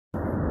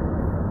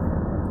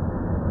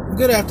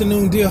Good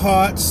afternoon, dear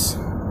hearts.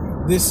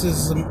 This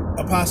is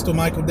Apostle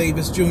Michael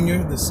Davis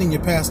Jr., the senior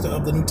pastor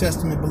of the New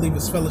Testament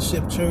Believers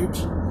Fellowship Church.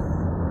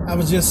 I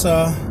was just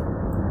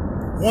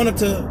wanted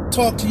to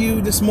talk to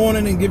you this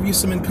morning and give you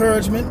some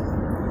encouragement.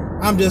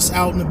 I'm just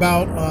out and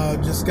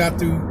about. Just got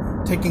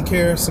through taking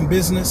care of some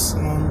business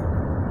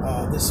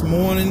on this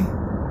morning,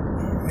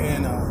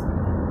 and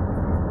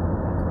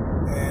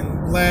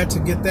glad to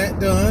get that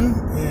done,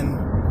 and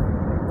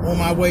on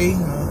my way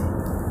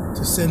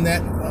to send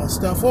that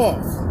stuff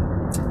off.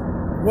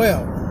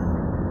 Well,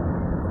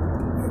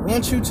 I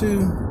want you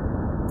to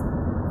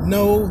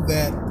know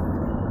that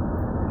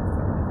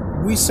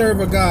we serve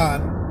a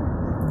God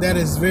that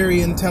is very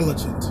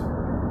intelligent.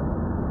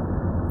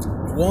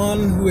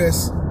 One who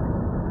has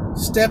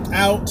stepped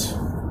out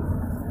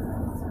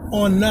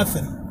on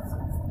nothing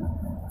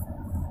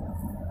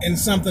and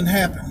something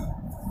happened.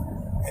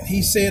 And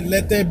he said,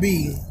 "Let there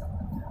be,"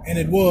 and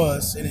it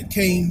was, and it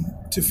came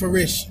to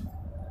fruition.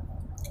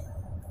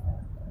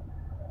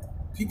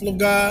 People of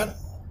God,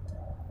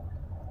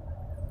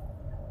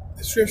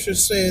 the scripture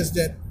says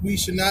that we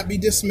should not be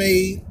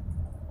dismayed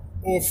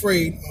or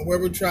afraid of where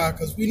we try,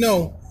 because we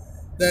know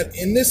that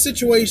in this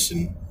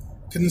situation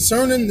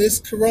concerning this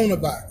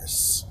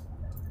coronavirus,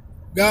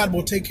 God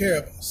will take care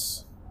of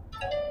us.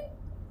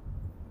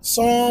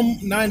 Psalm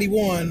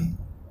 91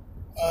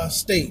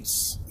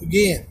 states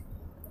again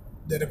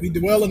that if we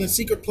dwell in the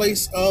secret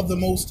place of the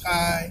Most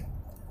High,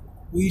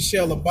 we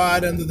shall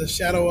abide under the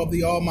shadow of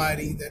the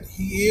Almighty, that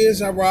He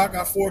is our rock,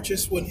 our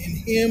fortress, when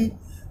in Him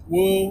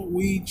will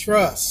we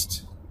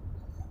trust.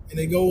 And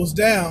it goes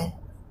down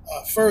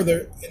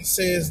further and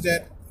says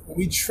that when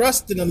we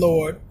trust in the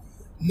Lord,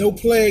 no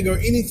plague or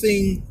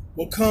anything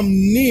will come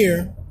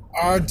near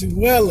our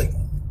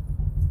dwelling.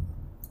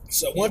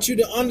 So I want you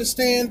to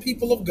understand,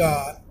 people of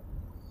God,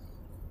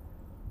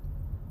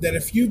 that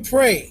if you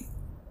pray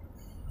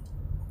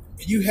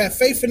and you have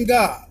faith in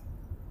God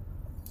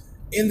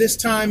in this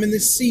time, in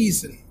this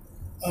season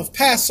of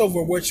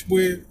Passover, which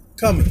we're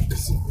coming,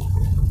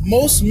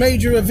 most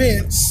major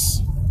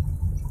events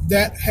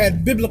that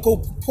had biblical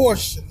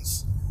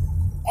proportions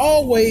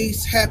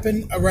always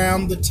happen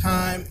around the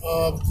time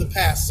of the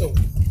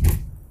Passover.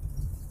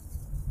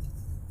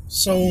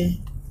 So,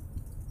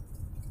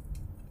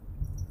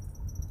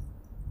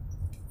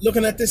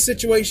 looking at this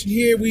situation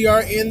here, we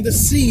are in the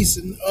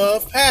season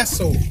of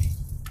Passover,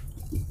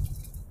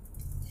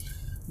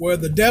 where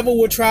the devil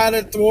will try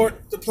to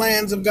thwart the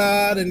plans of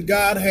God, and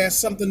God has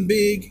something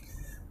big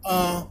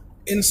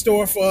in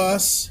store for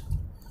us.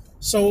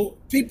 So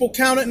people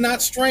count it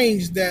not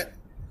strange that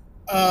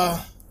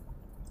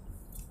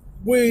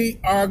we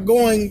are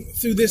going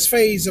through this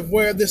phase of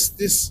where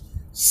this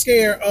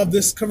scare of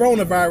this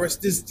coronavirus,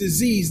 this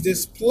disease,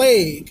 this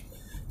plague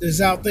that is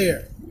out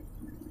there.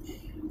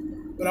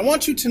 But I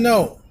want you to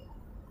know,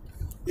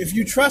 if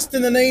you trust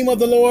in the name of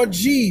the Lord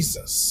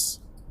Jesus,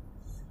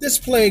 this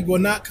plague will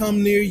not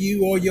come near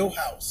you or your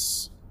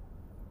house.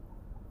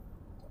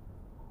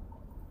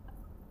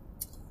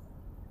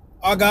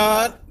 Our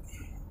God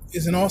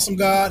is an awesome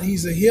God.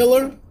 He's a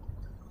healer.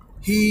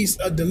 He's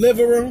a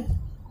deliverer.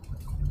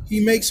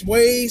 He makes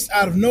ways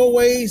out of no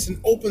ways and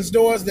opens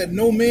doors that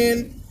no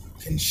man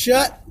can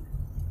shut.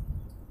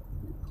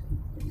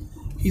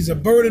 He's a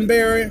burden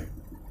bearer,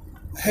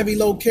 a heavy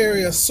load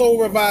carrier, a soul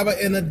reviver,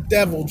 and a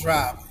devil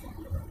driver.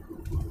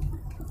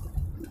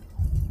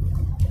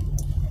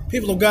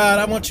 People of God,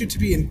 I want you to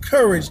be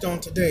encouraged on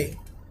today.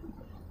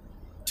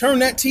 Turn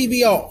that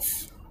TV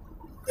off.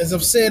 As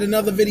I've said in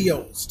other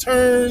videos,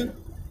 turn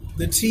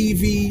the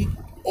TV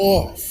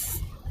off,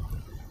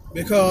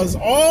 because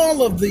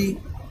all of the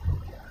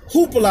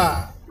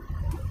hoopla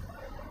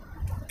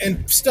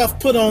and stuff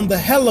put on the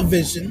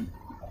television,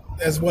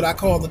 that's what I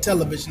call the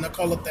television. I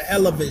call it the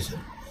television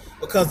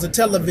because the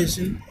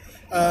television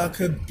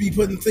could be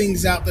putting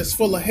things out that's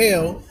full of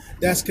hell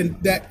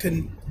that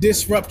can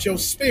disrupt your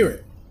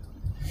spirit.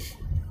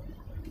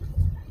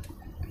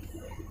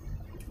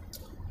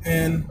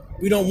 And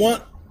we don't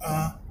want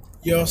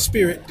your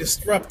spirit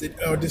disrupted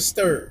or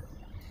disturbed,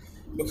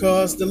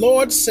 because the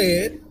Lord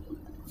said,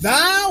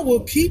 "Thou will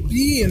keep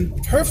thee in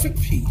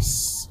perfect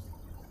peace,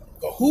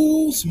 for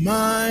whose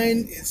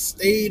mind is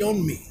stayed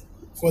on me,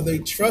 for they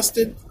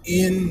trusted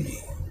in me."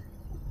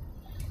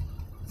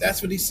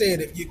 That's what He said.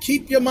 If you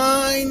keep your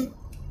mind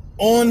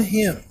on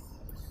Him,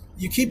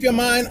 you keep your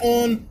mind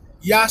on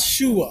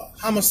Yahshua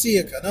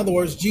HaMashiach, in other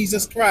words,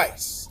 Jesus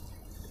Christ,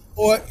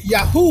 or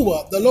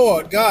Yahuwah, the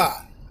Lord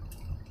God.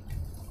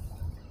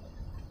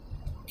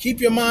 Keep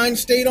your mind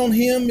stayed on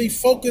Him, be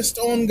focused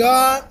on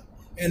God,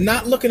 and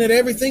not looking at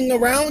everything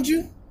around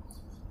you.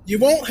 You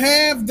won't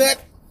have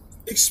that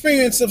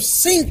experience of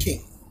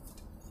sinking.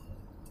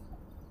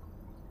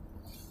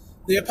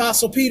 The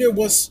Apostle Peter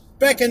was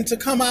beckoned to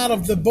come out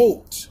of the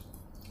boat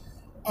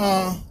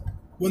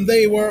when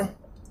they were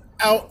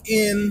out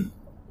in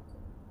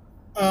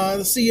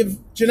the Sea of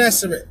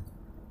Gennesaret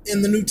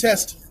in the New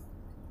Testament.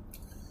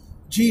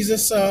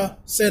 Jesus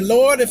said,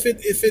 "Lord, if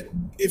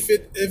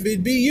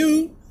it be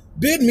you,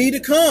 bid me to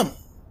come."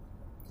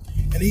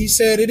 And He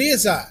said, "It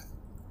is I."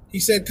 He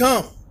said,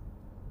 come.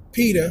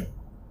 Peter,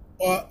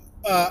 or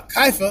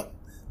Kepha,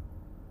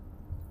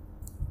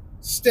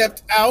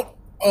 stepped out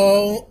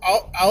of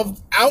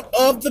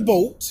the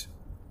boat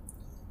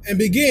and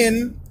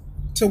began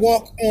to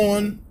walk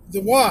on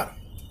the water.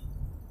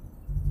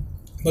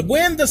 But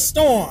when the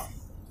storm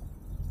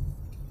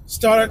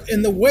started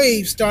and the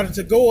waves started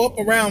to go up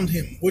around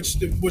him, which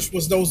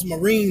was those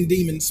marine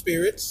demon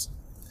spirits,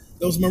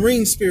 those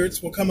marine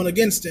spirits were coming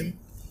against him,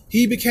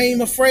 he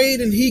became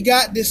afraid and he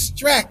got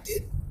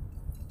distracted.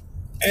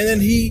 And then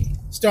he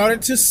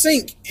started to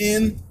sink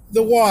in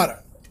the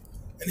water.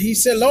 And he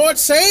said, Lord,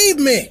 save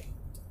me.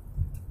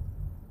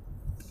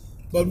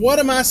 But what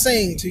am I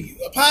saying to you?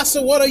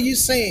 Apostle, what are you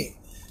saying?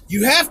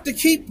 You have to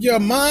keep your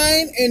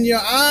mind and your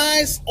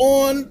eyes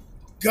on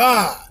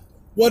God.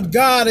 What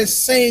God is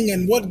saying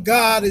and what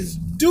God is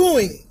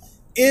doing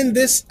in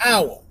this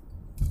hour.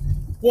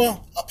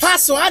 Well,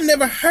 Apostle, I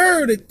never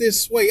heard it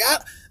this way.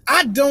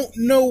 I don't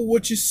know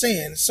what you're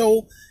saying.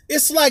 So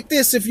it's like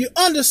this. If you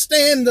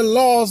understand the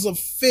laws of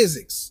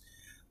physics,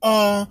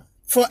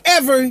 for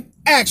every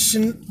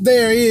action,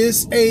 there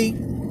is a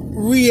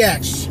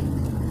reaction.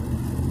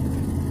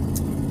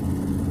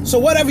 So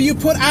whatever you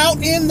put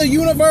out in the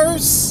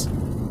universe,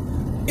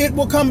 it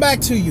will come back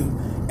to you.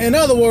 In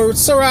other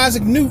words, Sir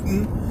Isaac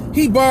Newton,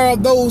 he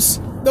borrowed those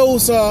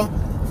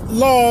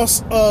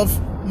laws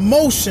of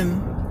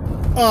motion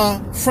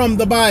from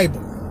the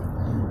Bible,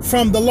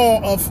 from the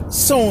law of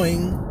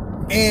sowing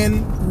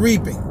and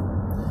reaping.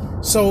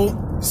 So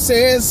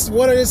says,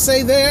 what did it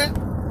say there?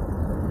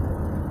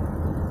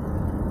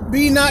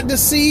 Be not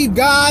deceived,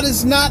 God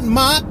is not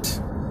mocked.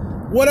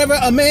 Whatever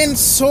a man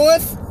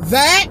soweth,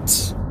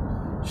 that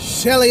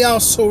shall he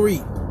also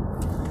reap.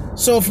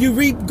 So if you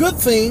reap good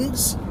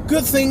things,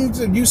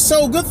 if you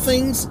sow good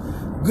things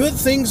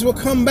will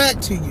come back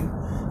to you.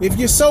 If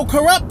you sow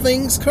corrupt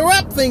things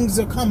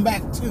will come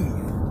back to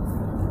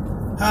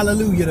you.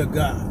 Hallelujah to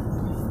God.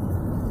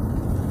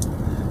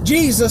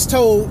 Jesus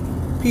told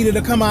Peter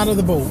to come out of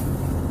the boat.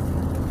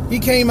 He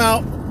came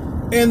out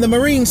and the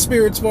marine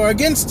spirits were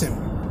against him.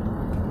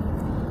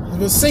 He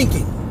was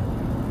sinking.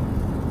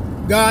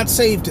 God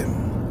saved him.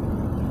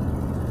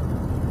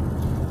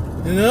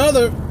 In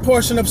another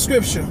portion of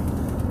scripture,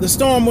 the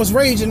storm was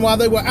raging while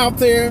they were out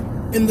there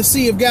in the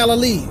Sea of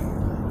Galilee.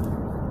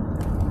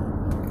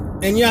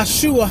 And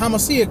YAHUWAH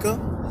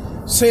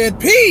HaMashiach said,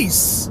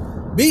 peace,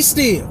 be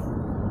still.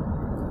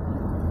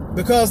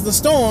 Because the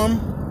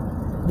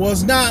storm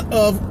was not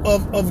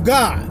of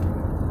God.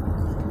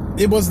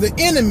 It was the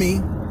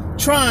enemy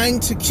trying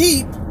to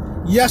keep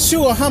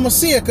YAHUWAH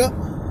HaMashiach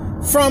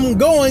from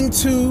going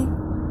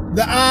to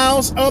the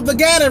Isles of the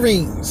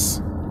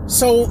Gadarenes,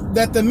 so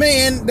that the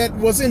man that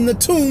was in the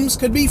tombs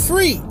could be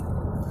free.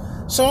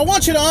 So I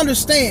want you to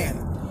understand,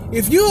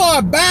 if you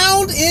are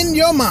bound in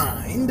your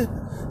mind,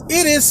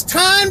 it is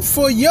time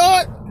for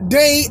your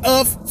day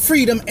of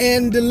freedom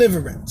and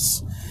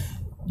deliverance.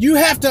 You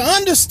have to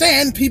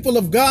understand, people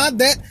of God,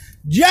 that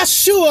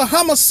YAHUWAH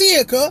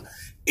HaMashiach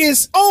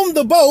is on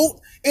the boat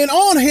and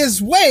on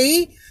his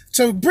way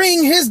to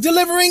bring his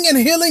delivering and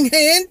healing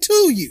hand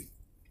to you.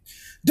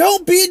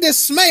 Don't be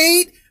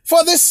dismayed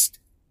for this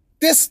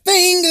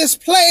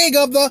plague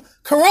of the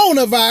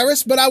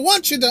coronavirus, but I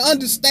want you to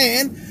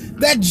understand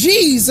that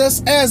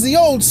Jesus, as the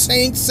old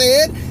saint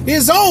said,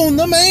 is on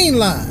the main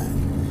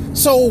line.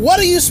 So what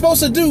are you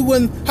supposed to do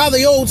how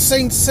the old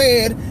saint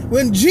said,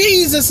 when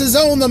Jesus is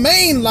on the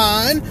main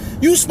line,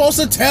 you're supposed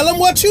to tell him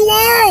what you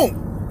want.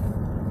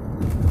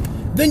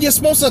 Then you're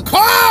supposed to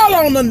call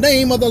on the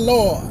name of the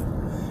Lord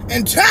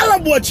and tell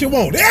him what you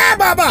want.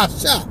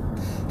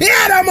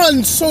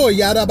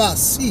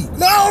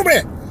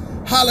 Glory.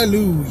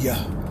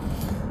 Hallelujah.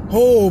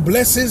 Oh,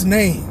 bless his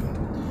name.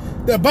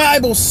 The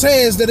Bible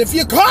says that if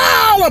you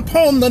call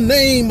upon the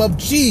name of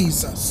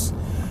Jesus,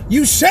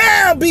 you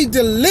shall be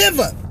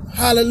delivered.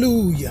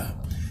 Hallelujah.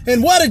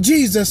 And what did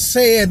Jesus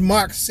say in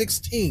Mark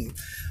 16?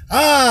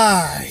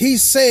 He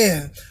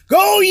said,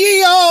 go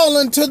ye all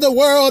into the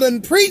world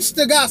and preach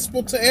the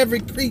gospel to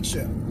every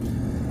creature.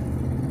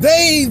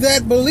 They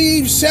that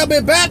believe shall be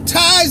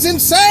baptized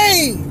and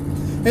saved,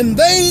 and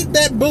they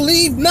that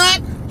believe not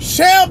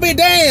shall be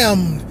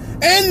damned.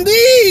 And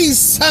these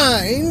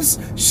signs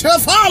shall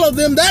follow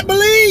them that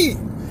believe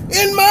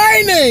in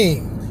my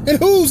name. In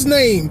whose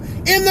name?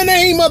 In the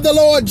name of the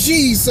Lord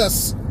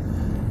Jesus.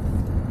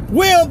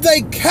 Will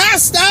they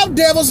cast out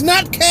devils,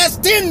 not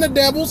cast in the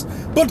devils,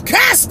 but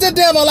cast the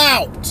devil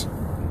out.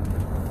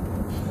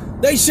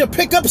 They shall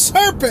pick up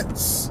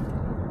serpents.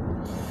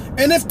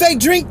 And if they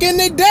drink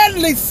any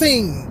deadly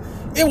thing,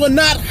 it will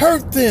not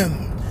hurt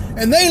them.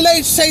 And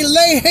they shall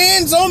lay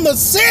hands on the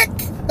sick.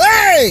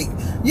 Hey!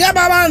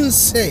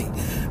 Yababanse.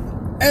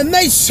 And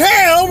they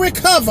shall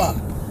recover.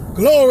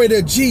 Glory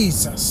to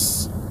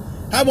Jesus.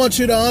 I want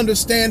you to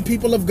understand,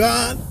 people of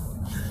God,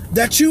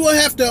 that you will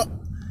have to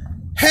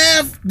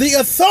have the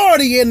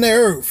authority in the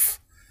earth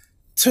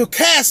to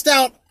cast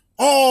out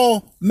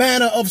all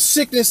manner of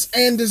sickness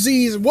and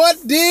disease. What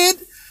did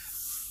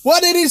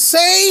it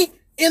say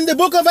in the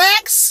book of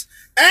Acts?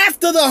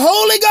 After the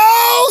Holy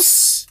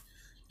Ghost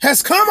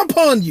has come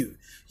upon you,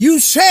 you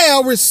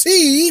shall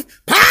receive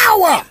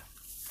power.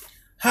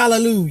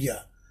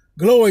 Hallelujah.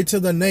 Glory to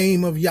the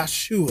name of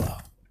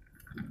Yeshua.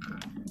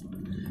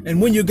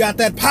 And when you got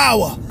that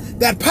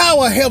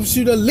power helps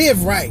you to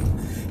live right,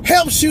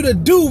 helps you to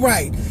do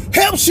right,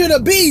 helps you to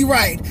be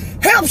right,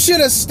 helps you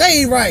to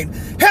stay right,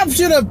 helps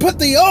you to put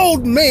the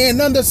old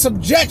man under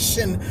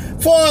subjection.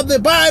 For the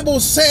Bible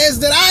says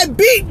that I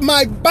beat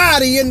my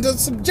body into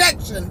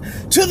subjection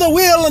to the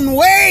will and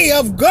way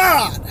of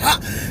God.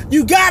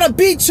 You got to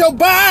beat your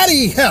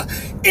body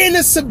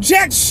into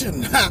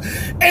subjection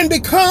and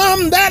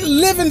become that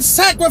living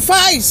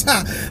sacrifice.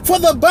 For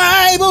the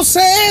Bible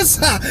says,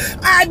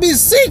 I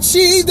beseech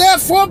ye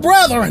therefore,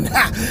 brethren,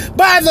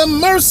 by the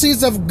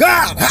mercies of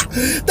God,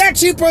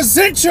 that you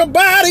present your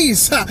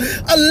bodies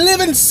a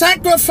living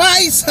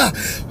sacrifice,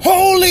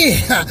 holy,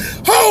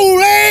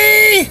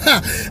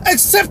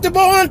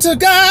 acceptable unto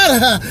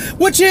God,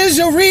 which is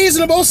your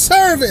reasonable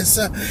service.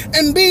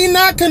 And be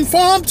not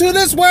conformed to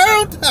this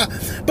world,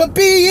 but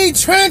be ye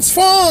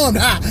transformed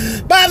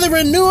by the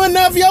renewing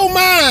of your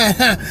mind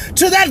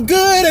to that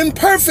good and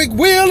perfect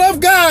will of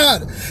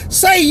God.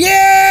 Say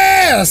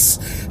yes.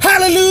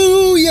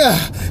 Hallelujah.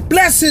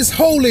 Bless his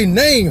holy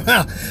name.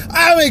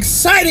 I'm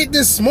excited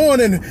this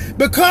morning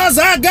because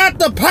I got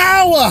the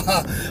power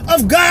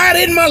of God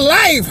in my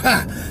life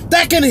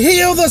that can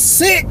heal the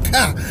sick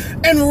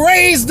and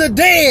raise the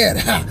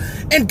dead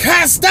and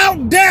cast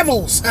out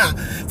devils.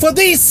 For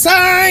these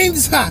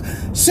signs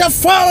shall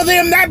follow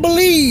them that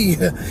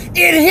believe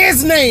in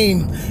his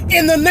name.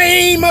 In the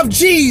name of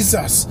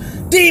Jesus,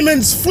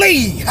 demons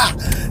flee.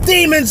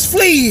 Demons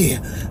flee.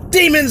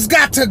 Demons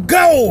got to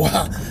go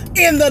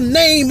in the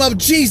name of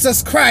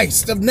Jesus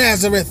Christ of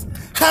Nazareth.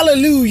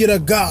 Hallelujah to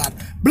God.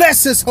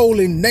 Bless his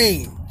holy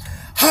name.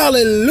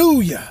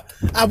 Hallelujah.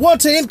 I want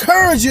to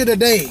encourage you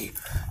today.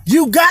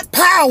 You got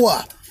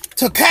power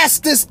to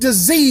cast this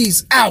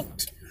disease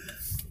out.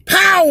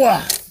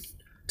 Power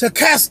to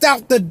cast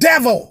out the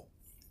devil.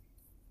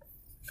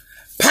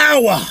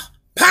 Power.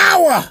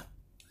 Power.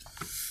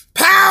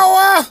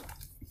 Power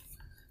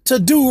to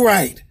do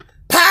right.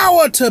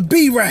 Power to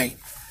be right.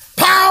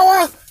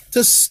 Power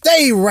to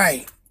stay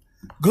right.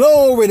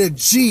 Glory to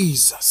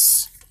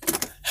Jesus.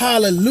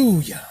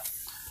 Hallelujah.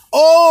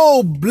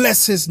 Oh,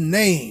 bless his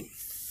name.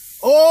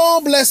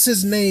 Oh, bless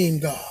his name,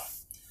 God.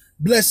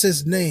 Bless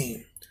his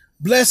name.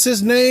 Bless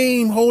his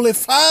name, Holy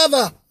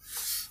Father.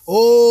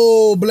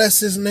 Oh, bless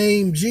his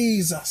name,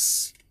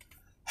 Jesus.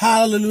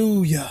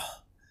 Hallelujah.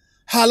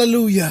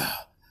 Hallelujah.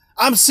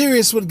 I'm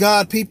serious with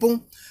God,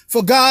 people.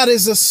 For God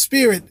is a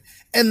spirit,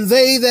 and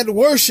they that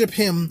worship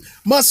him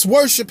must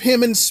worship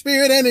him in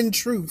spirit and in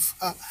truth.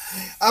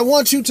 I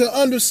want you to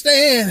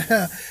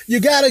understand,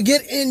 you got to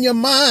get in your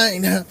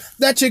mind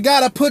that you got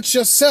to put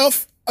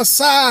yourself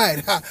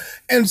aside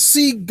and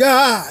see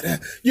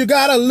God. You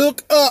got to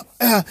look up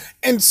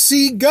and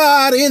see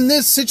God in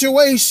this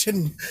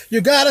situation.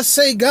 You got to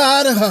say,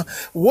 God,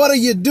 what are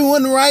you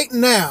doing right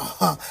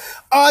now?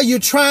 Are you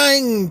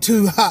trying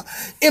to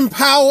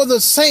empower the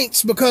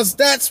saints? Because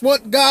that's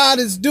what God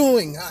is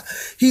doing.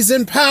 He's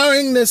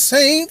empowering the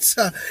saints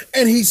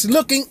and he's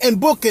looking and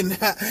booking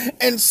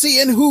and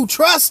seeing who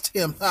trust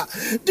him.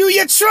 Do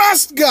you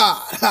trust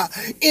God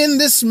in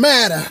this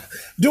matter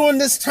during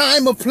this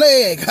time of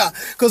plague?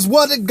 Because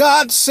what did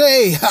God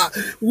say?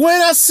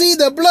 When I see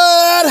the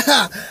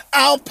blood,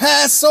 I'll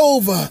pass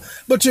over.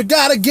 But you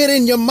got to get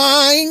in your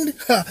mind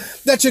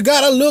that you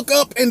got to look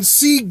up and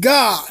see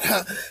God.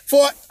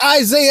 For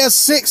Isaiah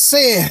 6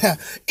 said,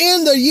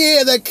 in the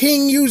year that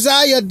King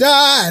Uzziah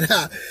died,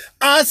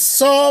 I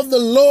saw the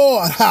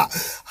Lord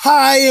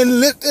high and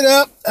lifted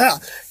up,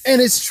 and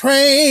his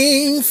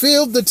train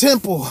filled the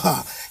temple.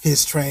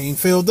 His train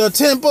filled the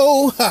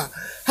temple.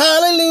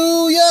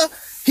 Hallelujah.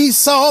 He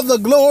saw the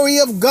glory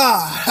of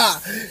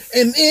God.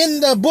 And in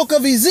the book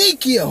of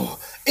Ezekiel,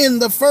 in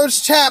the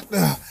first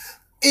chapter,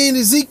 in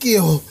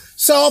Ezekiel,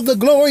 saw the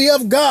glory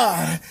of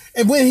God.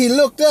 And when he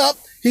looked up,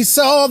 he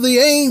saw the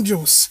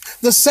angels,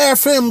 the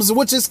seraphims,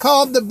 which is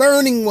called the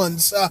burning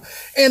ones,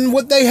 and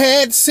what they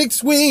had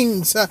 6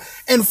 wings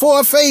and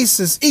 4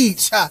 faces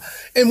each.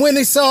 And when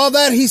he saw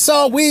that, he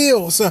saw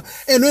wheels.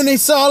 And when he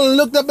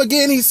looked up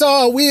again, he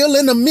saw a wheel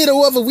in the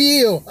middle of a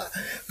wheel.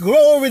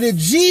 Glory to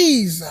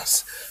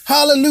Jesus.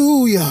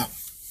 Hallelujah.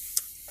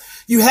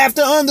 You have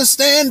to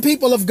understand,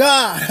 people of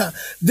God,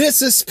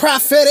 this is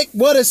prophetic,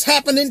 what is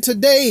happening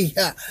today.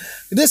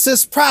 This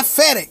is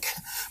prophetic.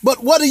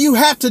 But what do you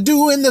have to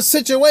do in the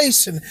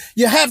situation?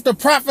 You have to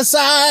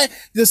prophesy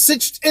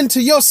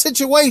into your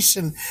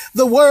situation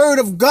the word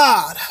of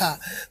God.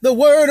 The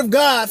word of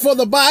God. For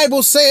the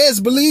Bible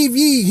says, believe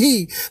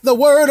ye the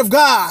word of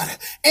God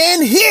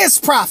and his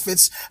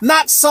prophets,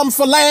 not some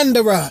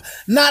philanderer,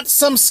 not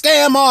some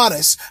scam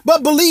artist,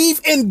 but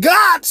believe in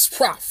God's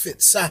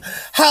prophets.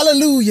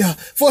 Hallelujah.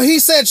 For he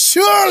said,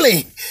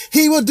 surely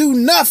he will do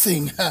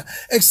nothing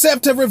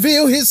except to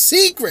reveal his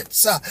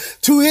secrets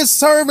to his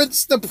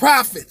servants, the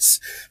prophets. prophets.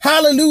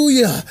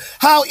 Hallelujah.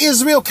 How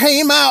Israel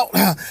came out.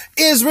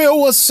 Israel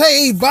was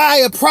saved by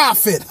a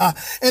prophet.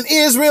 And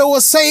Israel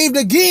was saved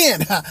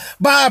again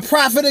by a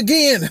prophet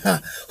again,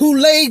 who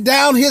laid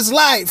down his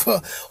life,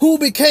 who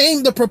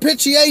became the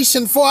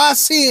propitiation for our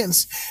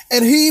sins.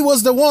 And he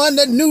was the one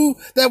that knew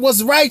that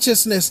was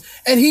righteousness,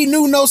 and he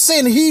knew no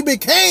sin. He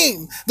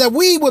became that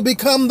we would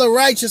become the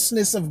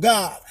righteousness of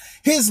God.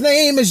 His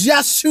name is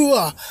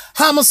Yahshua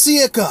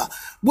HaMashiach,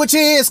 which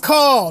is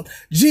called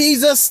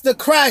Jesus the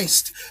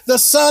Christ, the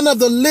Son of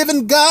the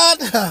living God.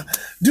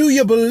 Do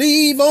you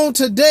believe on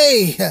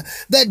today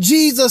that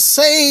Jesus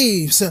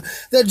saves,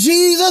 that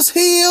Jesus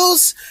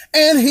heals,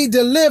 and he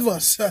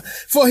delivers?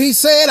 For he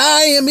said,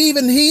 I am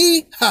even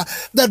he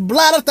that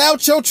blotteth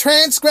out your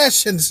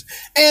transgressions,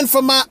 and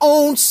for my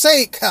own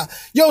sake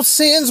your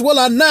sins will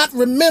I not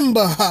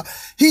remember.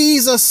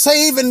 He's a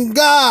saving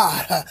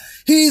God.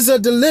 He's a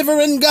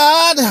delivering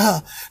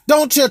God.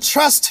 Don't you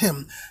trust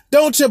him?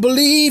 Don't you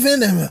believe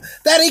in him,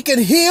 that he can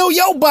heal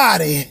your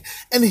body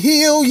and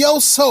heal your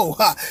soul?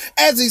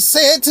 As he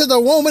said to the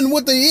woman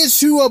with the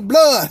issue of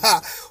blood,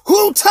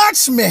 who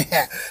touched me?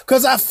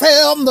 Because I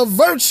felt the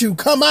virtue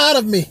come out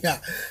of me.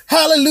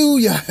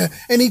 Hallelujah.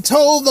 And he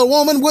told the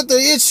woman with the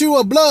issue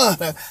of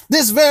blood,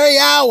 this very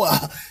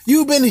hour,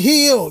 you've been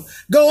healed.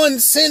 Go and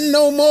sin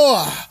no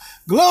more.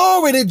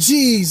 Glory to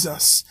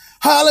Jesus.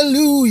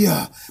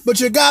 Hallelujah. But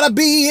you got to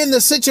be in the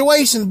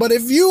situation. But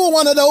if you are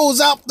one of those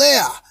out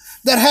there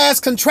that has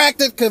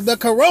contracted the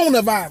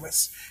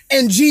coronavirus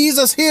and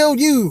Jesus healed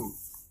you,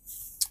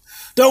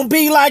 don't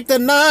be like the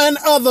 9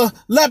 other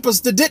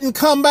lepers that didn't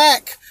come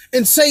back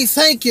and say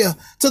thank you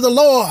to the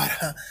Lord.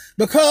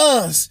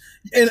 Because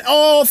in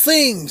all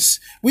things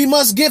we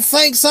must give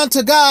thanks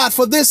unto God,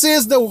 for this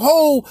is the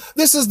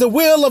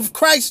will of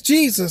Christ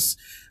Jesus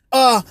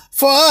for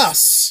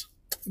us.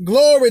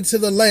 Glory to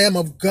the Lamb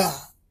of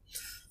God.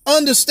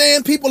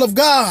 Understand, people of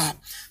God,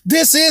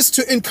 this is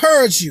to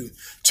encourage you.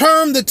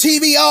 Turn the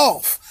TV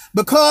off,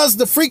 because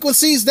the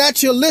frequencies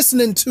that you're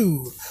listening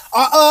to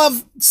are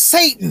of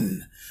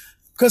Satan.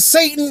 Because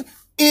Satan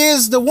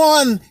is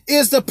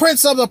the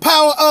prince of the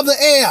power of the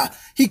air.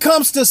 He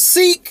comes to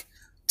seek,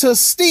 to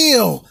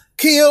steal,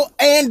 kill,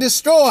 and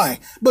destroy.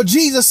 But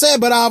Jesus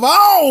said, but I've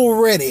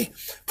already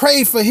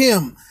prayed for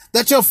him,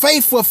 that your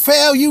faith will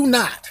fail you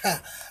not.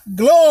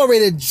 Glory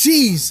to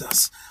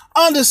Jesus.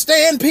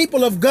 Understand,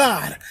 people of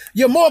God,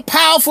 you're more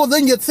powerful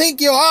than you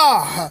think you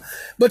are.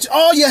 But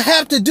all you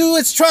have to do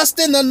is trust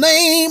in the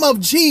name of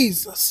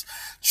Jesus.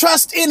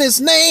 Trust in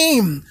his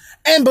name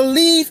and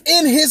believe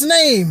in his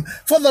name.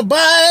 For the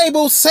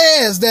Bible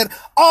says that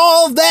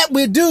all that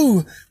we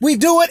do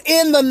it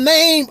in the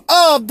name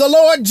of the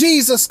Lord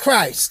Jesus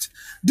Christ.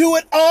 Do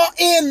it all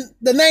in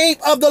the name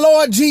of the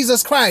Lord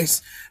Jesus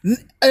Christ,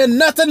 and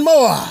nothing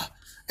more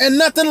and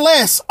nothing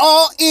less.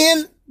 All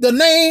in the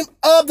name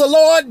of the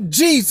Lord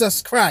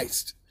Jesus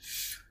Christ.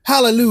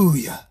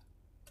 Hallelujah.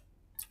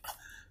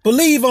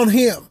 Believe on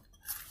him.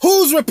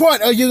 Whose report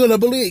are you going to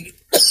believe?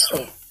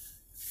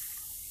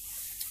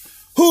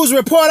 Whose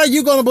report are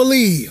you going to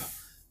believe?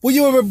 Will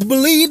you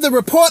believe the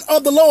report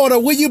of the Lord, or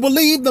will you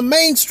believe the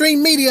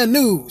mainstream media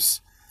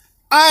news?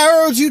 I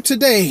urge you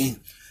today,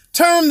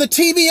 turn the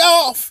TV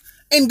off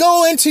and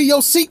go into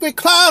your secret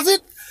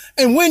closet.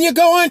 And when you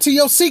go into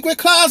your secret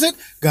closet,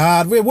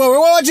 God will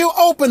reward you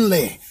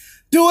openly.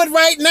 Do it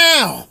right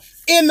now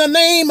in the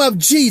name of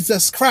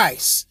Jesus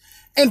Christ,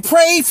 and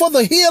pray for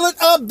the healing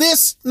of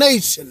this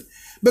nation,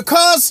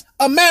 because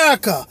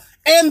America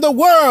and the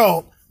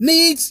world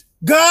needs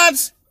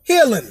God's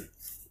healing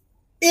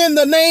in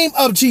the name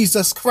of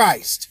Jesus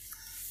Christ.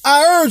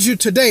 I urge you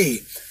today,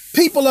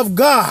 people of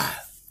God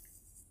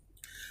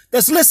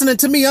that's listening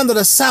to me under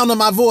the sound of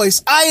my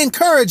voice, I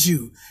encourage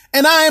you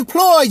and I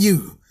implore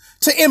you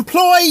to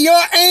employ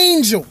your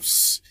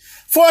angels.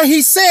 For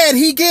he said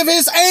he give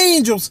his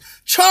angels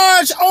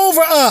charge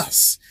over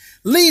us,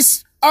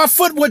 lest our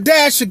foot would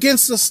dash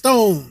against a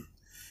stone.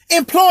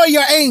 Employ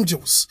your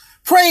angels.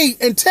 Pray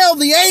and tell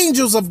the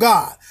angels of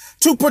God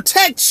to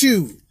protect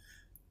you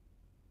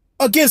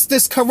against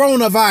this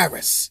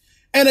coronavirus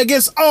and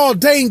against all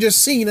dangers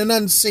seen and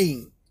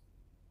unseen.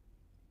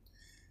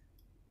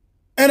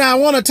 And I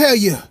want to tell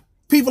you,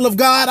 people of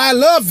God, I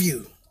love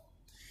you.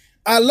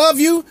 I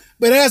love you,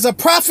 but as a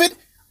prophet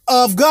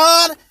of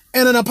God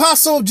and an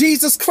apostle of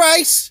Jesus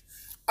Christ,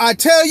 I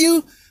tell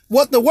you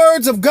what the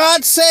words of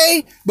God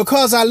say,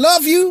 because I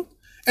love you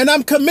and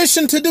I'm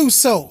commissioned to do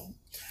so.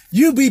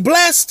 You be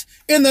blessed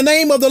in the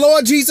name of the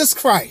Lord Jesus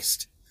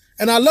Christ.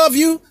 And I love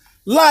you.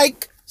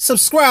 Like,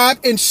 subscribe,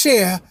 and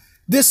share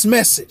this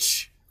message.